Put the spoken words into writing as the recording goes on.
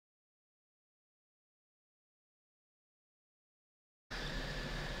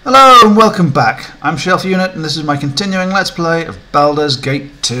Hello and welcome back. I'm Shelf Unit and this is my continuing Let's Play of Baldur's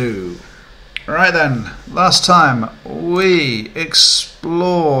Gate 2. Right then, last time we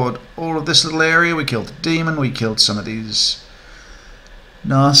explored all of this little area. We killed a demon, we killed some of these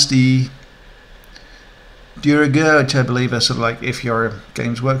nasty Duriger, which I believe are sort of like, if you're a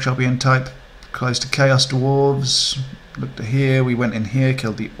Games Workshopian type, close to Chaos Dwarves. Looked at here, we went in here,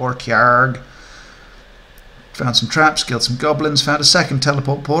 killed the Ortyarg. Found some traps, killed some goblins, found a second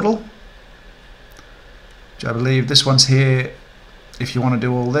teleport portal, which I believe this one's here if you want to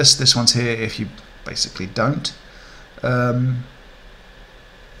do all this, this one's here if you basically don't. Now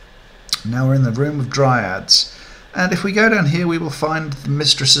we're in the room of dryads, and if we go down here we will find the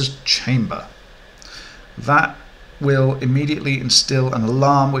mistress's chamber. That will immediately instill an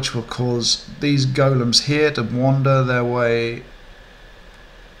alarm which will cause these golems here to wander their way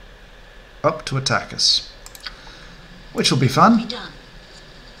up to attack us. Which will be fun.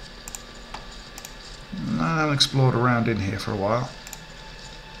 I haven't explored around in here for a while.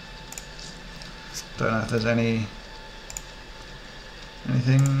 Don't know if there's anything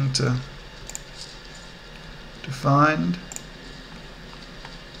to find.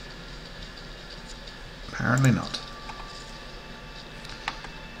 Apparently not.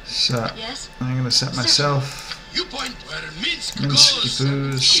 So yes? I'm going to set myself Minsky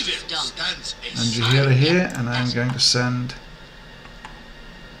Foos and Jahira here, and I'm going to send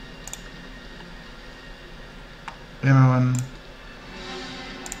Imoen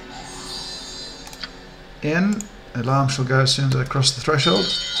in. Alarm shall go as soon as I cross the threshold.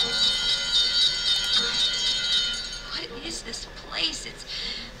 What is this place?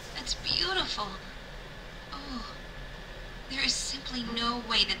 It's beautiful. Oh, there is simply no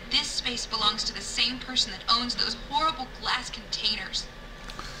way that this space belongs to the same person that owns those horrible glass containers.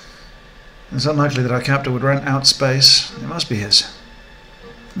 It's unlikely that our captor would rent out space. It must be his.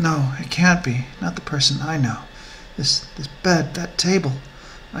 No, it can't be. Not the person I know. This bed, that table.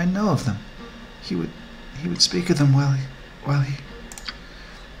 I know of them. He would speak of them while he.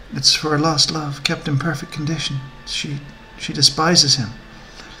 It's for a lost love, kept in perfect condition. She despises him.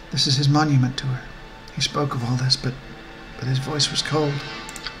 This is his monument to her. He spoke of all this, but his voice was cold.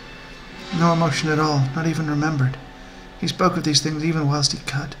 No emotion at all, not even remembered. He spoke of these things even whilst he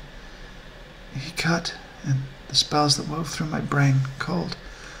cut. He cut, and the spells that wove through my brain, cold,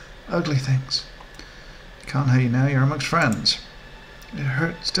 ugly things. Can't hurt you now, you're amongst friends. It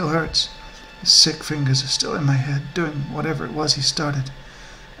hurt, still hurts. His sick fingers are still in my head, doing whatever it was he started.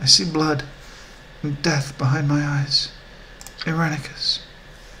 I see blood and death behind my eyes. Irenicus.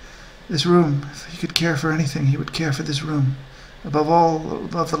 This room, if he could care for anything, he would care for this room.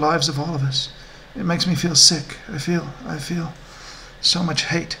 Above the lives of all of us. It makes me feel sick. I feel so much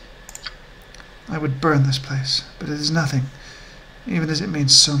hate. I would burn this place, but it is nothing. Even as it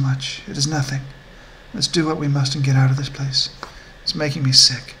means so much, it is nothing. Let's do what we must and get out of this place. It's making me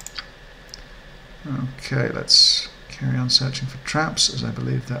sick. Okay, let's carry on searching for traps, as I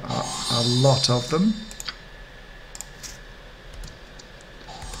believe there are a lot of them.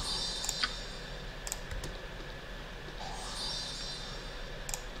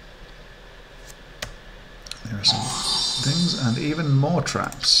 There are some things and even more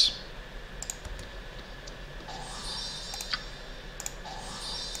traps.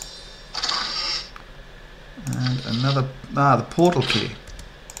 And another, the portal key.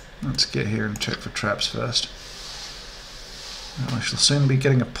 Let's get here and check for traps first. Well, I shall soon be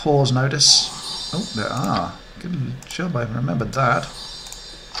getting a pause notice. Oh, there are. Good job, I remembered that.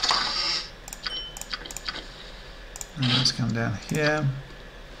 And let's come down here.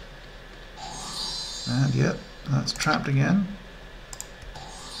 And yep, that's trapped again.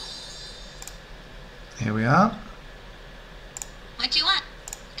 Here we are. What do you want?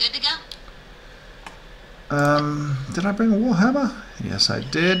 Good to go? Did I bring a warhammer? Yes, I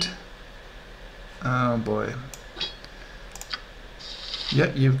did. Oh boy.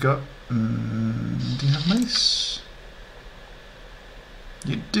 Yep, you've got... do you have mace?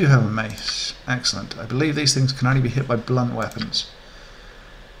 You do have a mace. Excellent. I believe these things can only be hit by blunt weapons.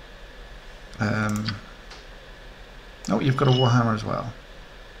 Oh, you've got a warhammer as well.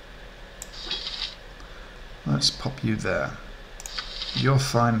 Let's pop you there. You're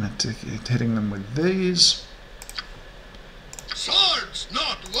fine at hitting them with these. Swords,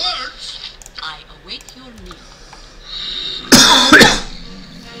 not words. I await your need.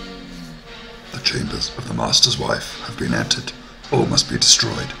 The chambers of the Master's wife have been entered. All must be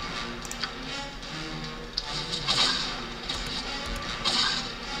destroyed.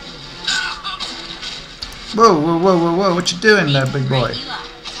 Whoa, whoa, whoa, whoa, whoa, what you doing there, big boy?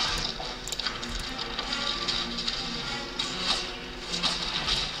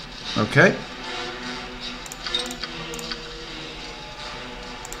 Okay.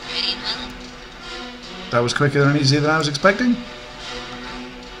 Ready and willing. That was quicker and easier than I was expecting.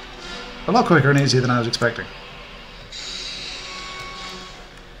 A lot quicker and easier than I was expecting.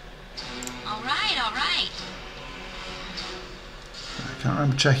 All right, all right. I can't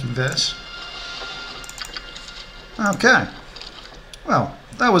remember checking this. Okay. Well,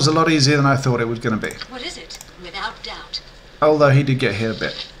 that was a lot easier than I thought it was going to be. What is it? Without doubt. Although he did get hit a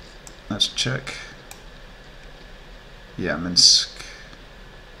bit. Let's check. Yeah, Minsk.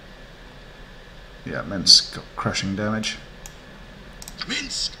 Yeah, Minsk got crushing damage.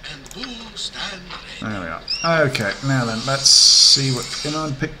 Minsk and Bull stand ready. There we are. Okay, now then, let's see what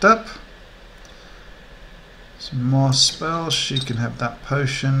Inon picked up. Some more spells. She can have that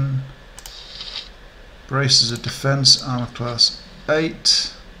potion. Braces of defense, armor class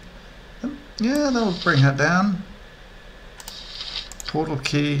 8. Yeah, that'll bring her down. Portal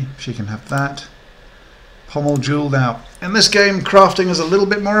key, she can have that. Pommel jewel. Now, in this game, crafting is a little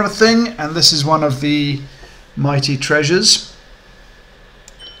bit more of a thing, and this is one of the mighty treasures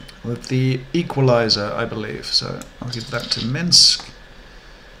with the equalizer, I believe. So I'll give that to Minsk.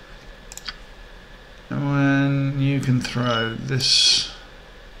 And when you can throw this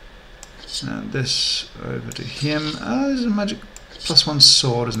and this over to him. Oh, this is a magic +1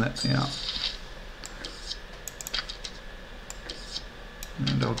 sword, isn't it? Yeah.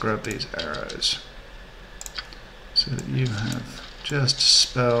 And I'll grab these arrows so that you have just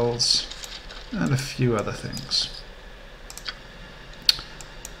spells and a few other things.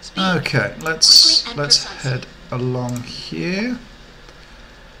 Okay, let's head along here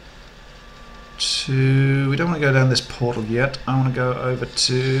to. We don't want to go down this portal yet. I want to go over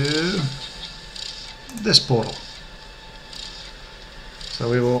to this portal.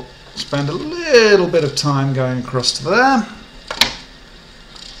 So we will spend a little bit of time going across to there.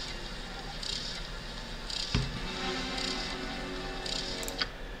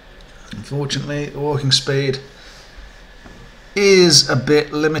 Unfortunately, the walking speed is a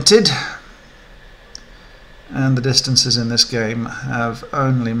bit limited, and the distances in this game have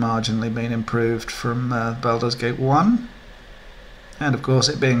only marginally been improved from Baldur's Gate 1. And of course,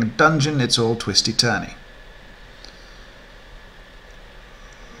 it being a dungeon, it's all twisty-turny.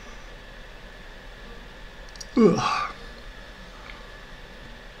 Ugh.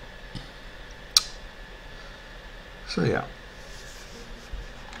 So yeah.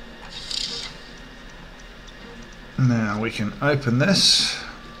 Now we can open this.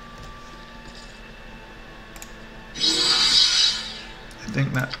 I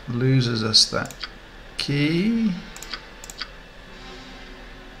think that loses us that key.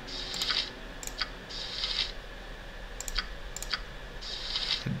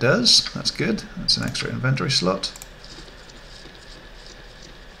 It does. That's good. That's an extra inventory slot.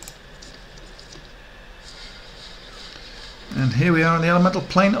 And here we are on the elemental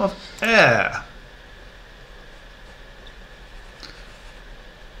plane of air.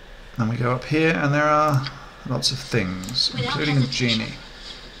 And we go up here and there are lots of things, including a genie.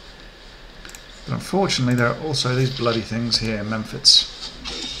 But unfortunately there are also these bloody things here, Memphis.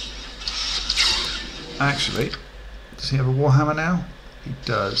 Actually, does he have a warhammer now? He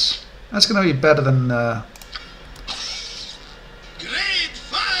does. That's going to be better than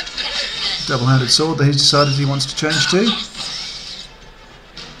double-handed sword that he's decided he wants to change to.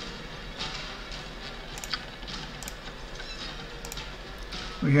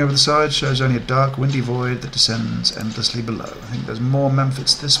 Looking over the side shows only a dark, windy void that descends endlessly below. I think there's more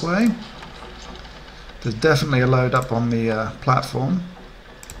Memphis this way. There's definitely a load up on the platform.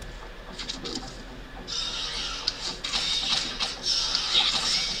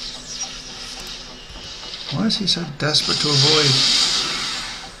 Why is he so desperate to avoid?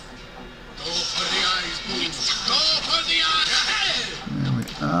 Go for the eyes, Bull. Go for the eyes. There we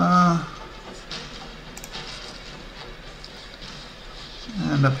are.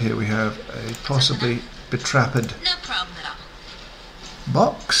 And up here we have a possibly betrapped No problem at all.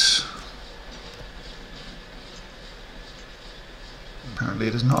 box. Apparently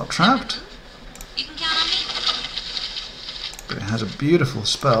it is not trapped, You can count on me. but it has a beautiful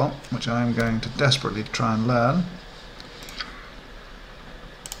spell, which I am going to desperately try and learn.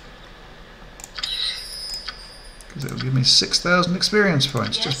 Because it will give me 6,000 experience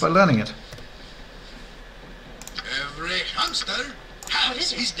points just by learning it. Every hamster What has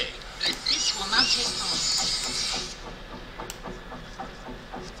is it? his day. This will not take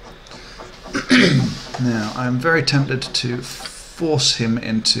long. Now, I'm very tempted to force him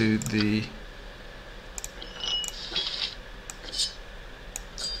into the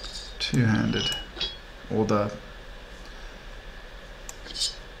two-handed, or the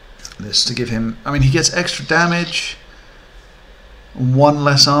this to give him... I mean, he gets extra damage, 1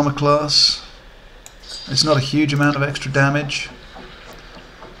 less armor class. It's not a huge amount of extra damage.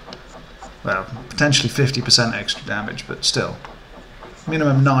 Well, potentially 50% extra damage, but still.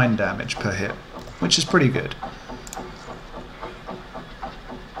 Minimum 9 damage per hit, which is pretty good.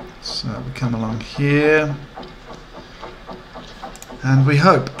 So we come along here, and we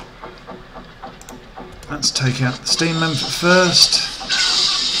hope. Let's take out the steam lamp first.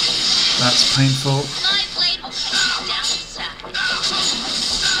 That's painful.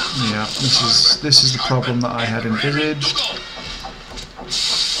 Yeah, this is the problem that I had envisaged.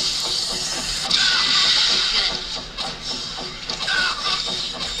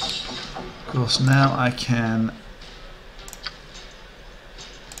 Of course, now I can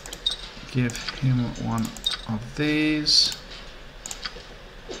give him one of these.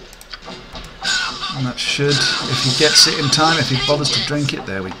 And that should, if he gets it in time, if he bothers to drink it,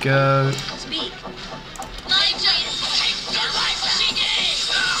 there we go.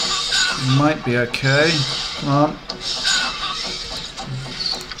 Might be okay. Come on.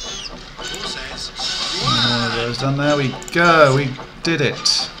 One of those done. There we go. We did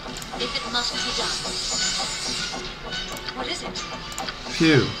it. If it must be done. What is it?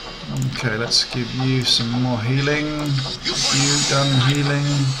 Phew. Okay, let's give you some more healing. You done healing.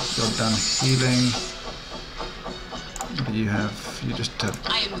 You're done healing. What do you have? You just have...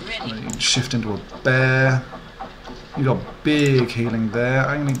 I am ready. You shift into a bear. You got big healing there.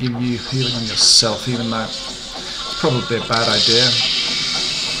 I'm going to give you healing on yourself, even though it's probably a bad idea.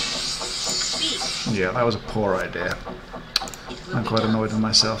 Yeah, that was a poor idea. I'm quite annoyed with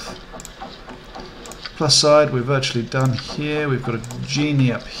myself. Plus side, we're virtually done here. We've got a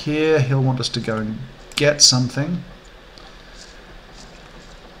genie up here. He'll want us to go and get something.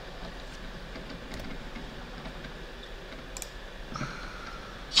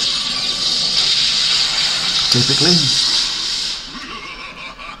 Typically.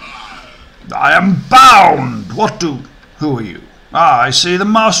 I am bound! Who are you? Ah, I see the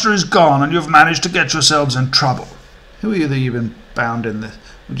master is gone and you've managed to get yourselves in trouble. Who are you that you've been bound in this?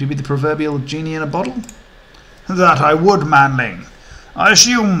 Would you be the proverbial genie in a bottle? That I would, manling. I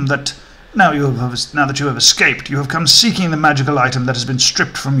assume that now that you have escaped, you have come seeking the magical item that has been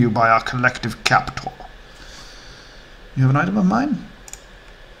stripped from you by our collective captor. You have an item of mine?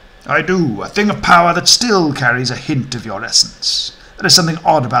 I do, a thing of power that still carries a hint of your essence. There is something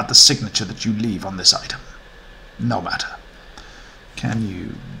odd about the signature that you leave on this item. No matter. Can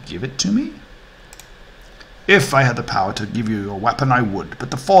you give it to me? If I had the power to give you your weapon, I would, but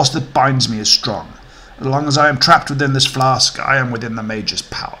the force that binds me is strong. As long as I am trapped within this flask, I am within the mage's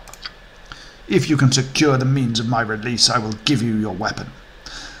power. If you can secure the means of my release, I will give you your weapon.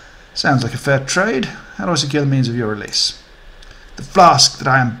 Sounds like a fair trade. How do I secure the means of your release? The flask that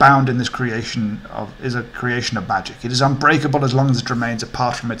I am bound in this creation of is a creation of magic. It is unbreakable as long as it remains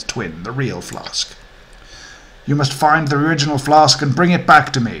apart from its twin, the real flask. You must find the original flask and bring it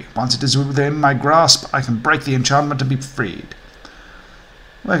back to me. Once it is within my grasp, I can break the enchantment and be freed.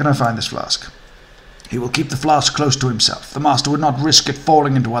 Where can I find this flask? He will keep the flask close to himself. The master would not risk it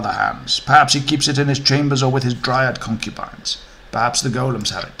falling into other hands. Perhaps he keeps it in his chambers or with his dryad concubines. Perhaps the golems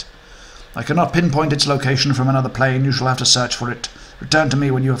have it. I cannot pinpoint its location from another plane. You shall have to search for it. Return to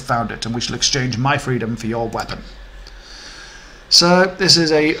me when you have found it, and we shall exchange my freedom for your weapon. So, this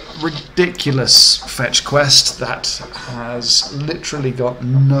is a ridiculous fetch quest that has literally got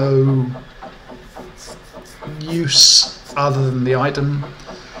no use other than the item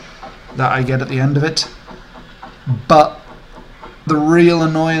that I get at the end of it. But the real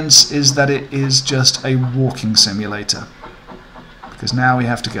annoyance is that it is just a walking simulator. Because now we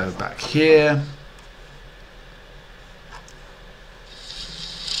have to go back here.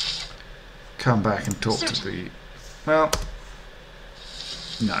 Come back and talk to the... Well...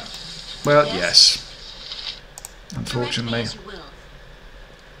 No. Well, yes. Unfortunately.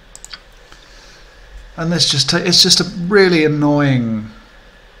 And this just it's just a really annoying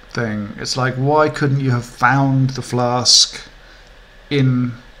thing. It's like, why couldn't you have found the flask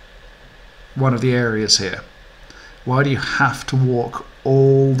in one of the areas here? Why do you have to walk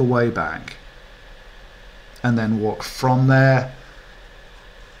all the way back and then walk from there,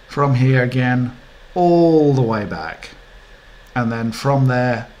 from here again, all the way back, and then from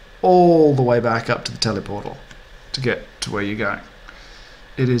there all the way back up to the teleportal to get to where you're going?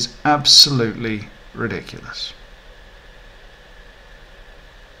 It is absolutely ridiculous.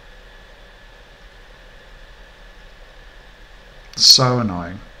 So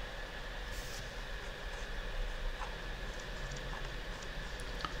annoying.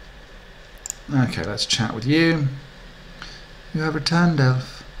 Okay, let's chat with you. You have returned,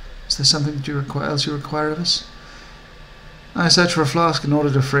 Elf. Is there something that else you require of us? I search for a flask in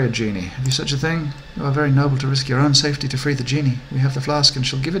order to free a genie. Have you such a thing? You are very noble to risk your own safety to free the genie. We have the flask and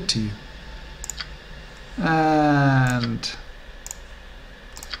shall give it to you. And...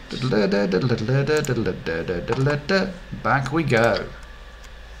 back we go.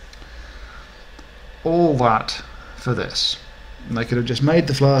 All that for this. And they could have just made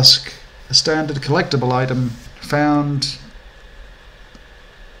the flask a standard collectible item found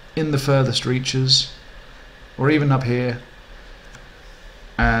in the furthest reaches, or even up here,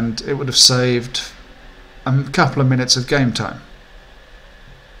 and it would have saved a couple of minutes of game time,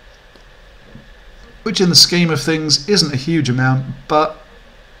 which in the scheme of things isn't a huge amount, but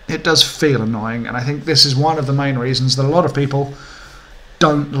it does feel annoying, and I think this is one of the main reasons that a lot of people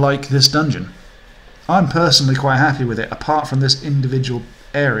don't like this dungeon. I'm personally quite happy with it, apart from this individual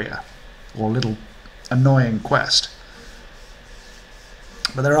area or little annoying quest.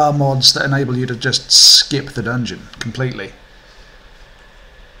 But there are mods that enable you to just skip the dungeon completely.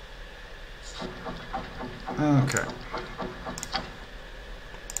 Okay.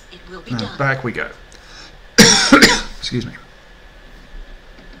 It will be Now, done. back we go. Excuse me.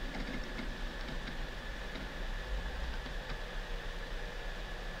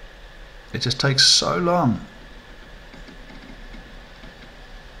 It just takes so long.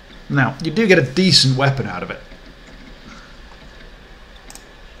 Now, you do get a decent weapon out of it.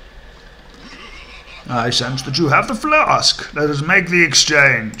 I sense that you have the flask. Let us make the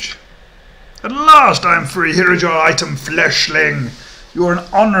exchange. At last I am free. Here is your item, fleshling. You are an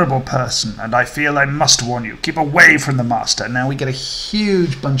honourable person, and I feel I must warn you. Keep away from the master. Now we get a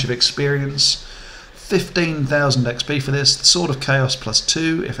huge bunch of experience. 15,000 XP for this. The Sword of Chaos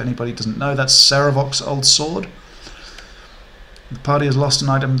 +2. If anybody doesn't know, that's Sarevok's old sword. The party has lost an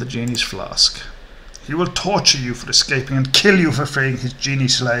item, the genie's flask. He will torture you for escaping and kill you for freeing his genie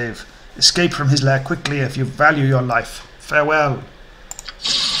slave. Escape from his lair quickly if you value your life. Farewell.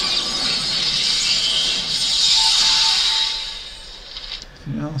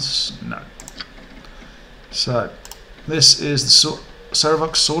 Anything else? No. So, this is the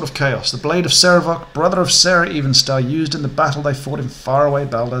Sarevok's Sword of Chaos. The blade of Sarevok, brother of Sarah Evenstar, used in the battle they fought in faraway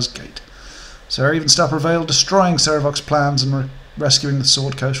Baldur's Gate. Sarah Evenstar prevailed, destroying Sarevok's plans and rescuing the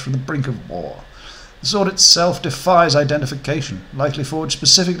Sword Coast from the brink of war. The sword itself defies identification, likely forged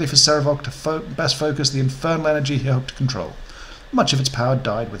specifically for Sarevok to best focus the infernal energy he hoped to control. Much of its power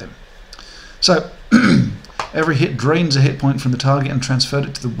died with him. So, every hit drains a hit point from the target and transferred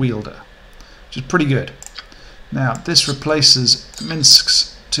it to the wielder, which is pretty good. Now, this replaces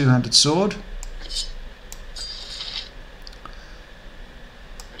Minsk's two-handed sword,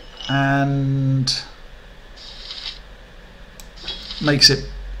 and makes it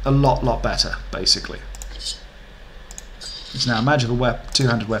a lot better, basically. It's now a magical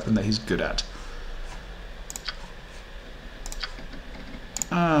two-handed weapon that he's good at.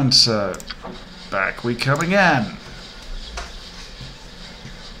 And so, back we come again.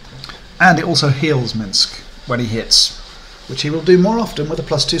 And it also heals Minsk when he hits, which he will do more often with a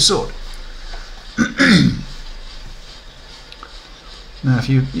 +2 sword. Now, if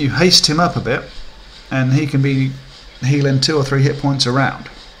you haste him up a bit, and he can be healing 2 or 3 hit points around,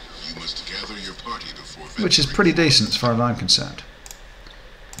 which is pretty decent as far as I'm concerned.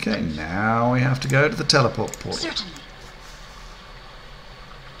 Okay, now we have to go to the teleport portal. Certainly.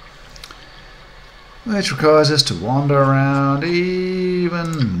 Which requires us to wander around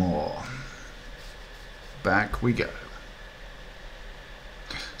even more. Back we go.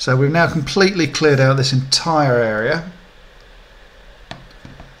 So we've now completely cleared out this entire area,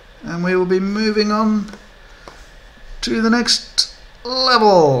 and we will be moving on to the next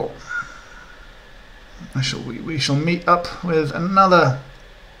level. We shall meet up with another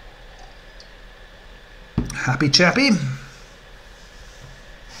happy chappy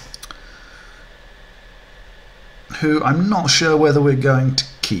who I'm not sure whether we're going to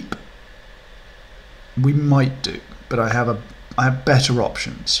keep. We might do, but I have better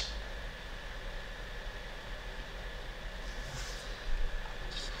options.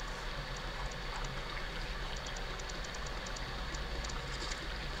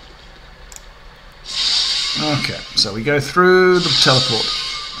 Okay, so we go through the teleport.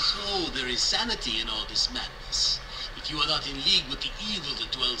 So there is sanity in all this madness. If you are not in league with the evil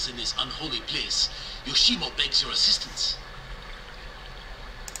that dwells in this unholy place, Yoshimo begs your assistance.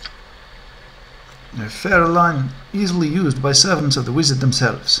 A fair line easily used by servants of the wizard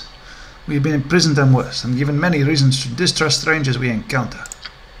themselves. We have been imprisoned and worse, and given many reasons to distrust strangers we encounter.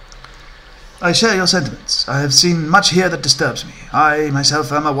 I share your sentiments. I have seen much here that disturbs me. I,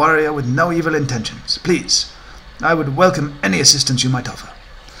 myself, am a warrior with no evil intentions. Please, I would welcome any assistance you might offer.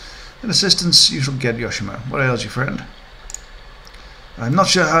 An assistance you shall get, Yoshimo. What ails you, friend? I'm not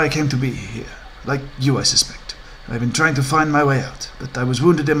sure how I came to be here. Like you, I suspect. I've been trying to find my way out, but I was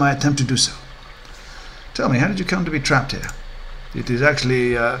wounded in my attempt to do so. Tell me, how did you come to be trapped here? It is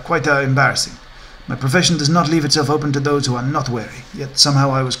actually quite embarrassing. My profession does not leave itself open to those who are not wary, yet somehow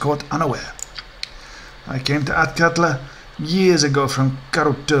I was caught unaware. I came to Athkatla years ago from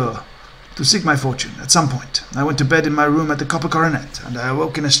Karutur to seek my fortune. At some point, I went to bed in my room at the Copper Coronet, and I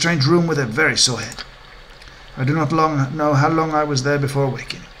awoke in a strange room with a very sore head. I do not know how long I was there before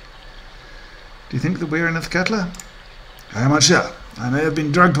awakening. Do you think that we're in Athkatla? I am unsure. I may have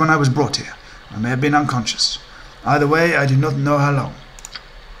been drugged when I was brought here. I may have been unconscious. Either way, I do not know how long.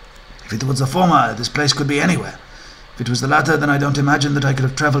 If it was the former, this place could be anywhere. If it was the latter, then I don't imagine that I could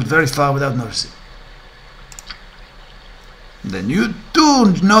have travelled very far without noticing. Then you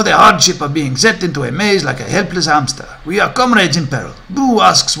do know the hardship of being set into a maze like a helpless hamster. We are comrades in peril. Who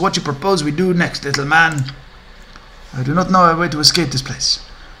asks what you propose we do next, little man? I do not know a way to escape this place.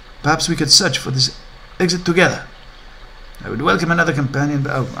 Perhaps we could search for this exit together. I would welcome another companion.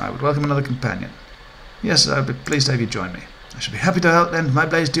 Yes, I would be pleased to have you join me. I shall be happy to lend my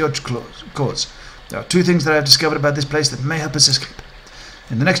blades to your cause. There are two things that I have discovered about this place that may help us escape.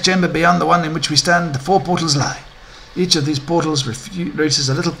 In the next chamber beyond the one in which we stand, the 4 portals lie. Each of these portals releases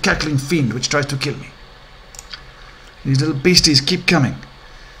a little cackling fiend which tries to kill me. These little beasties keep coming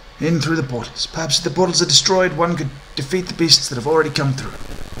in through the portals. Perhaps if the portals are destroyed, one could defeat the beasts that have already come through.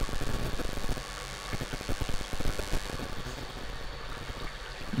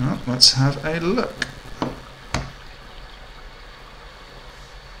 Well, let's have a look.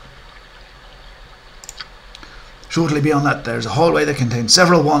 Shortly beyond that, there is a hallway that contains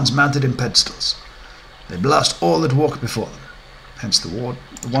several wands mounted in pedestals. They blast all that walk before them, hence the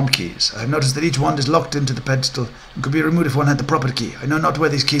wand keys. I have noticed that each wand is locked into the pedestal and could be removed if one had the proper key. I know not where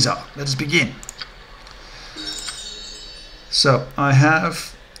these keys are. Let us begin. So, I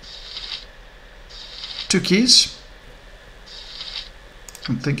have 2 keys. I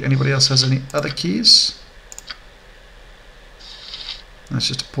don't think anybody else has any other keys. That's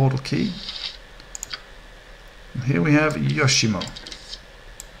just a portal key. And here we have Yoshimo,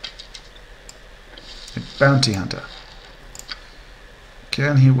 a bounty hunter.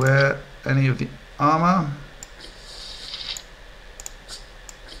 Can he wear any of the armor?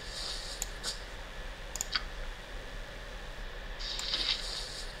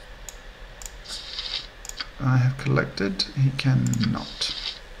 I have collected. He cannot.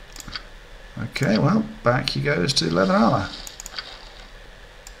 Okay, well, back he goes to leather armor.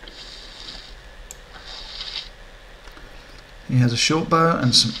 He has a short bow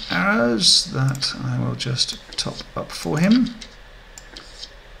and some arrows that I will just top up for him.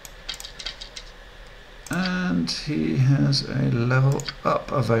 And he has a level up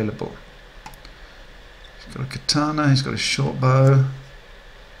available. He's got a katana, he's got a short bow.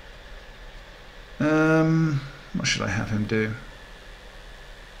 What should I have him do?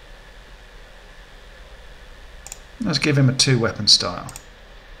 Let's give him a 2-weapon style.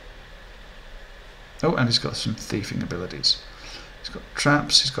 Oh, and he's got some thieving abilities. He's got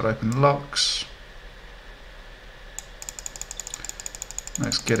traps, he's got open locks.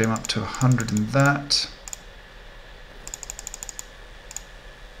 Let's get him up to 100 in that.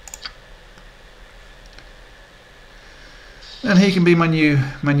 And he can be my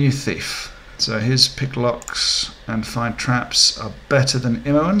new thief. So his pick locks and find traps are better than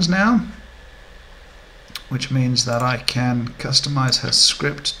Imoen's now, which means that I can customize her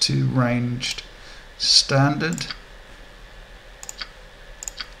script to ranged standard.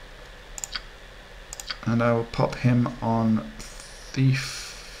 And I will pop him on Thief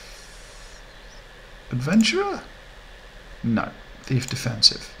Adventurer? No. Thief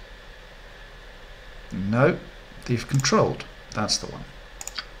Defensive. No. Thief Controlled. That's the one.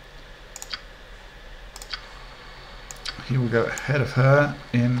 He will go ahead of her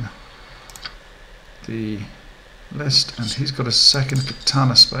in the list, and he's got a second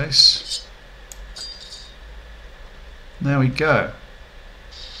katana space. There we go.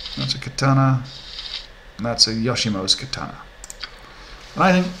 That's a katana. That's a Yoshimo's katana. And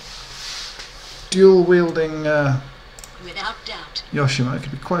I think dual wielding without doubt, Yoshimo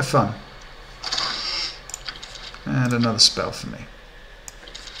could be quite fun. And another spell for me,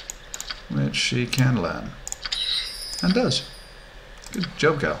 which she can learn. And does. Good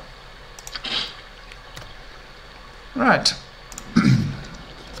job, girl. Right.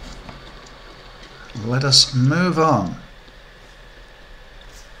 Let us move on.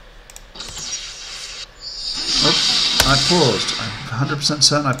 Oh, I paused. I'm 100%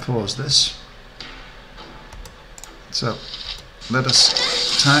 certain I paused this. So, let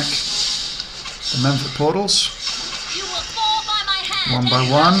us attack the Memphit portals. You will fall by my hand. One by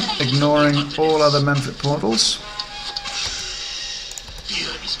one, ignoring all other Memphit portals. Fear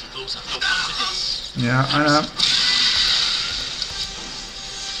is for those of no confidence. Yeah, I know.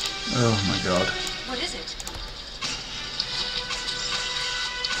 Oh my god. What is it?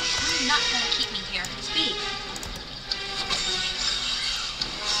 You're not gonna keep me here. Speak.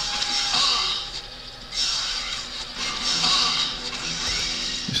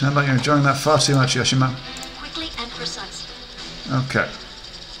 You sound like you're enjoying that far too much, Yoshima. Quickly and precisely. Okay.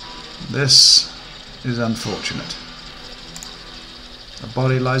 This is unfortunate. A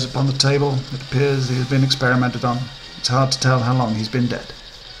body lies upon the table. It appears he has been experimented on. It's hard to tell how long he's been dead.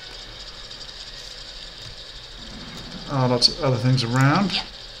 Oh, lots of other things around. Yeah.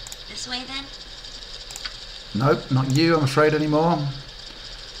 This way then? Nope, not you, I'm afraid, anymore.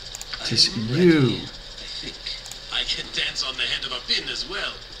 It is you. I think I can dance on the head of a pin as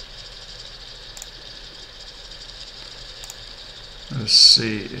well. Let's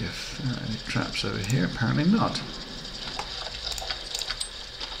see if there are any traps over here. Apparently not.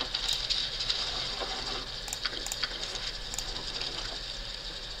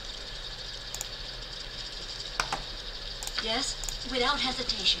 Yes, without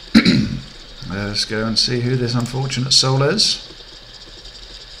hesitation. Let's go and see who this unfortunate soul is.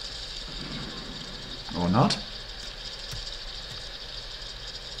 Or not.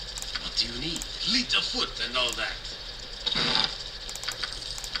 What do you need? Fleet of foot and all that.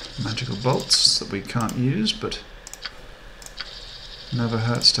 Magical bolts that we can't use, but never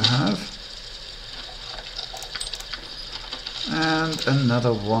hurts to have. And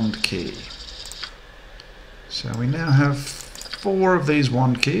another wand key. So we now have 4 of these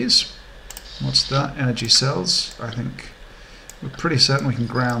wand keys. What's that? Energy cells. I think we're pretty certain we can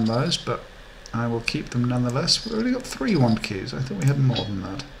ground those, but I will keep them nonetheless. We've already got 3 wand keys. I thought we had more than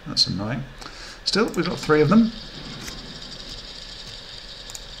that. That's annoying. Still, we've got 3 of them.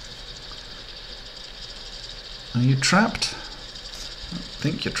 Are you trapped? I don't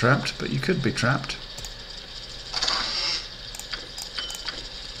think you're trapped, but you could be trapped.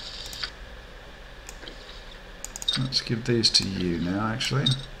 Let's give these to you now, actually.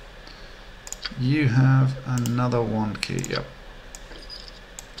 You have another wand key, yep.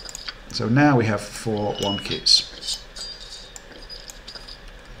 So now we have 4 wand keys.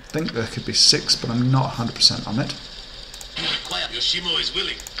 I think there could be 6, but I'm not 100% on it. Quiet. Yoshimo is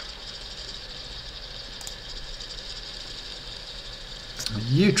willing. Are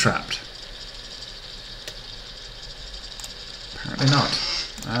you trapped? Apparently not.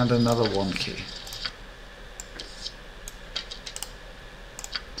 And another wand key.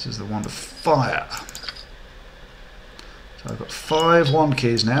 This is the wand of fire. So I've got 5 wand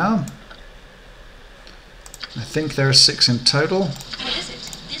keys now. I think there are 6 in total. What is it?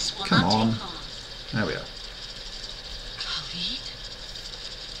 This will Come not on. take long. There we are. Khalid?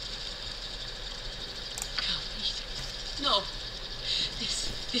 Khalid? No.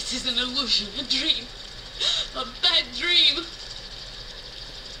 This is an illusion, a dream. A bad dream.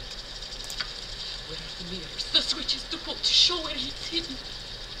 Where are the mirrors, the switches to pull to show where he's hidden?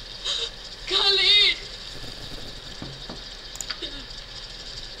 Khalid!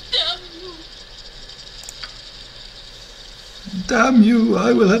 Damn you! Damn you,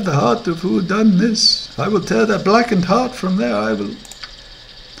 I will have the heart of who done this. I will tear that blackened heart from there.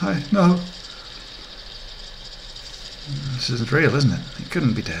 No. This isn't real, isn't it? He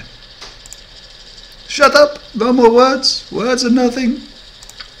couldn't be dead. Shut up! No more words. Words are nothing.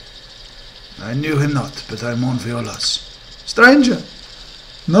 I knew him not, but I mourn for your loss. Stranger!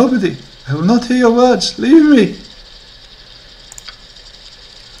 Nobody! I will not hear your words. Leave me!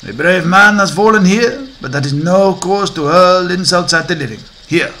 A brave man has fallen here, but that is no cause to hurl insults at the living.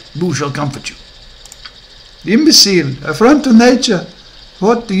 Here, Boo shall comfort you. Imbecile! Affront to nature!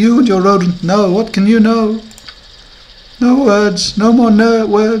 What do you and your rodent know? What can you know? No words, no more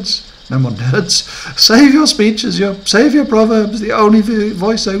words, no more nerds. Save your speeches, save your proverbs. The only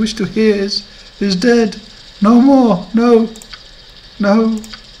voice I wish to hear is dead. No more, no.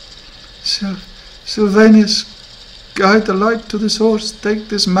 Sylvanus, guide the light to this horse. Take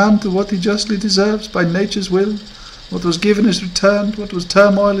this man to what he justly deserves by nature's will. What was given is returned. What was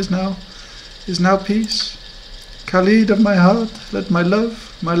turmoil is now peace. Khalid of my heart, let my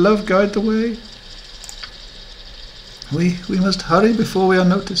love guide the way. We must hurry before we are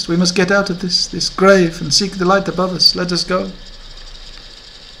noticed. We must get out of this grave and seek the light above us. Let us go.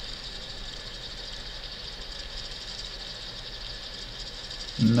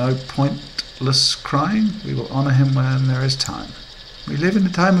 No pointless crying. We will honor him when there is time. We live in a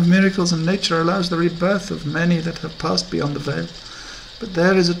time of miracles, and nature allows the rebirth of many that have passed beyond the veil. But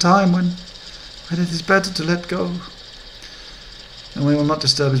there is a time when it is better to let go. And we will not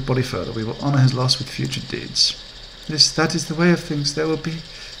disturb his body further. We will honour his loss with future deeds. That is the way of things. There will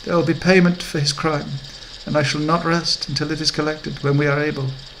be payment for his crime, and I shall not rest until it is collected. When we are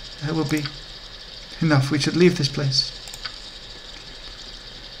able, there will be enough. We should leave this place.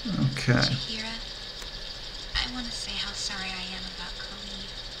 Okay. Shahira, I want to say how sorry I am about Khalid.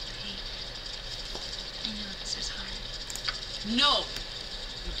 I know this is hard. No!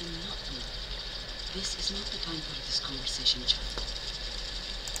 You do not know. This is not the time for this conversation, child.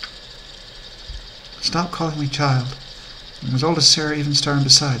 Stop calling me child. I'm as old as Sarah Evenstar, and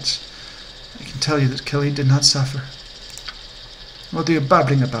besides, I can tell you that Khalid did not suffer. What are you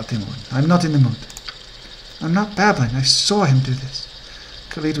babbling about, Imogen? I'm not in the mood. I'm not babbling. I saw him do this.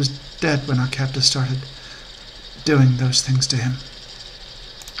 Khalid was dead when our captor started doing those things to him.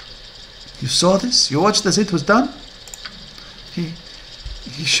 You saw this? You watched as it was done? He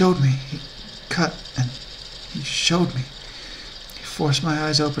showed me. He cut and he showed me. He forced my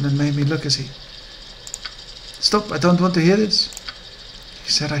eyes open and made me look as he... Stop, I don't want to hear this.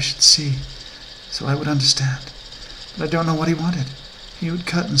 He said I should see, so I would understand. But I don't know what he wanted. He would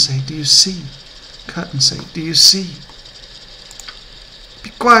cut and say, "Do you see?" Cut and say, "Do you see?"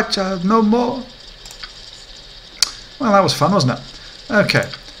 Be quiet, child, no more. Well, that was fun, wasn't it? Okay.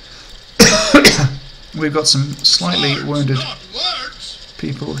 We've got some slightly wounded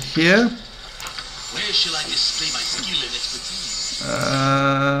people here. Where shall I display my skill and expertise?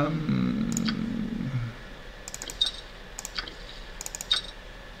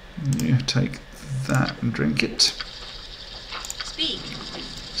 You take that and drink it. Speak.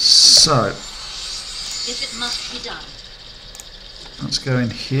 So, If it must be done. let's go in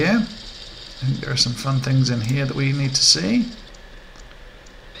here. I think there are some fun things in here that we need to see.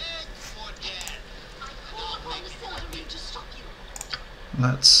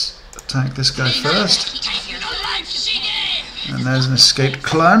 Let's attack this guy first. And there's an escaped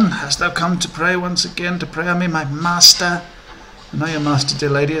clone. Hast thou come to pray once again, to pray on me, my master? I know your master, dear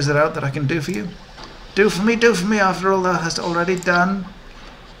lady. Is there aught that I can do for you? Do for me, after all thou hast already done.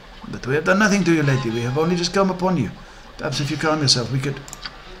 But we have done nothing to you, lady. We have only just come upon you. Perhaps if you calm yourself, we could...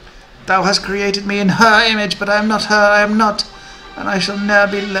 Thou hast created me in her image, but I am not her, I am not. And I shall ne'er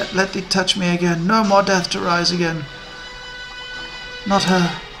be let thee touch me again. No more death to rise again. Not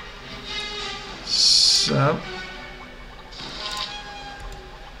her. So...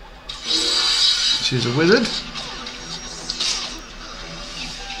 she's a wizard.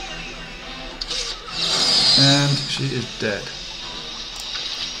 And she is dead.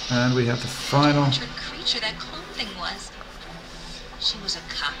 And we have the final... creature that clone thing was. She was a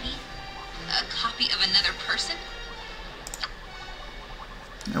copy? A copy of another person?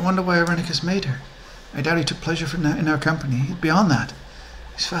 I wonder why Irenicus made her. I doubt he took pleasure in our company. Beyond that,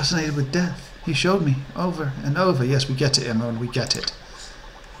 he's fascinated with death. He showed me over and over. Yes, we get it, Emma, we get it.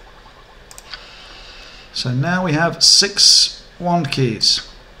 So now we have 6 wand keys.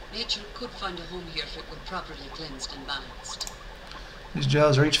 Nature could find a home here if it were properly cleansed and balanced. These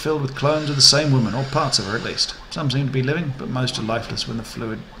jars are each filled with clones of the same woman, or parts of her at least. Some seem to be living, but most are lifeless within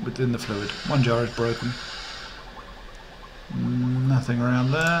the fluid. One jar is broken. Nothing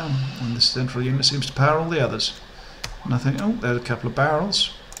around there. And this central unit seems to power all the others. Nothing. Oh, there's a couple of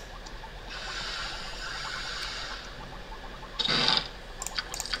barrels.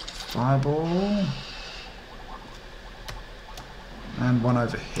 Fireball. And one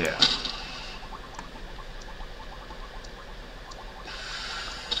over here.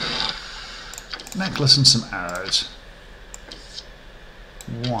 Necklace and some arrows.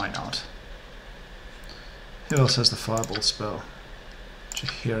 Why not? Who else has the fireball spell?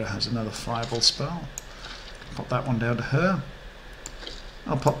 Shahira has another fireball spell. Pop that one down to her.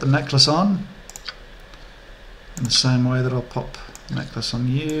 I'll pop the necklace on. In the same way that I'll pop the necklace on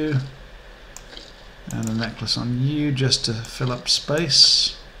you. And a necklace on you just to fill up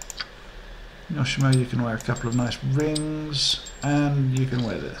space. Yoshimo, you can wear a couple of nice rings. And you can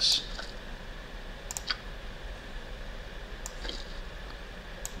wear this.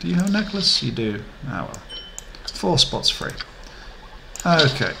 Do you have a necklace? You do. Ah well. 4 spots free.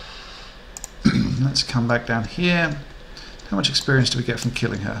 Okay. Let's come back down here. How much experience do we get from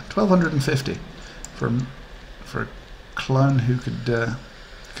killing her? 1250 for a clone who could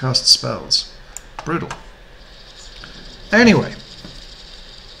cast spells. Brutal. Anyway.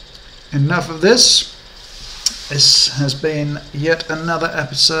 Enough of this. This has been yet another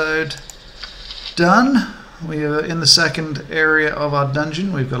episode done. We are in the second area of our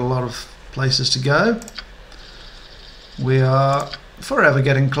dungeon. We've got a lot of places to go. We are forever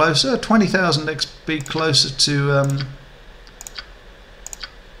getting closer. 20,000 XP closer to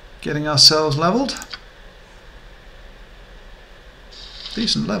getting ourselves leveled.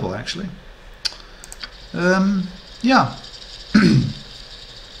 Decent level, actually. Yeah.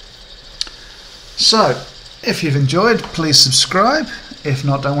 So, if you've enjoyed, please subscribe. If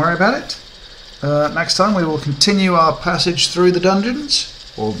not, don't worry about it. Next time we will continue our passage through the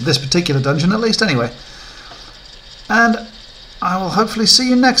dungeons, or this particular dungeon at least, anyway. And I will hopefully see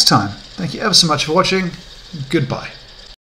you next time. Thank you ever so much for watching. Goodbye.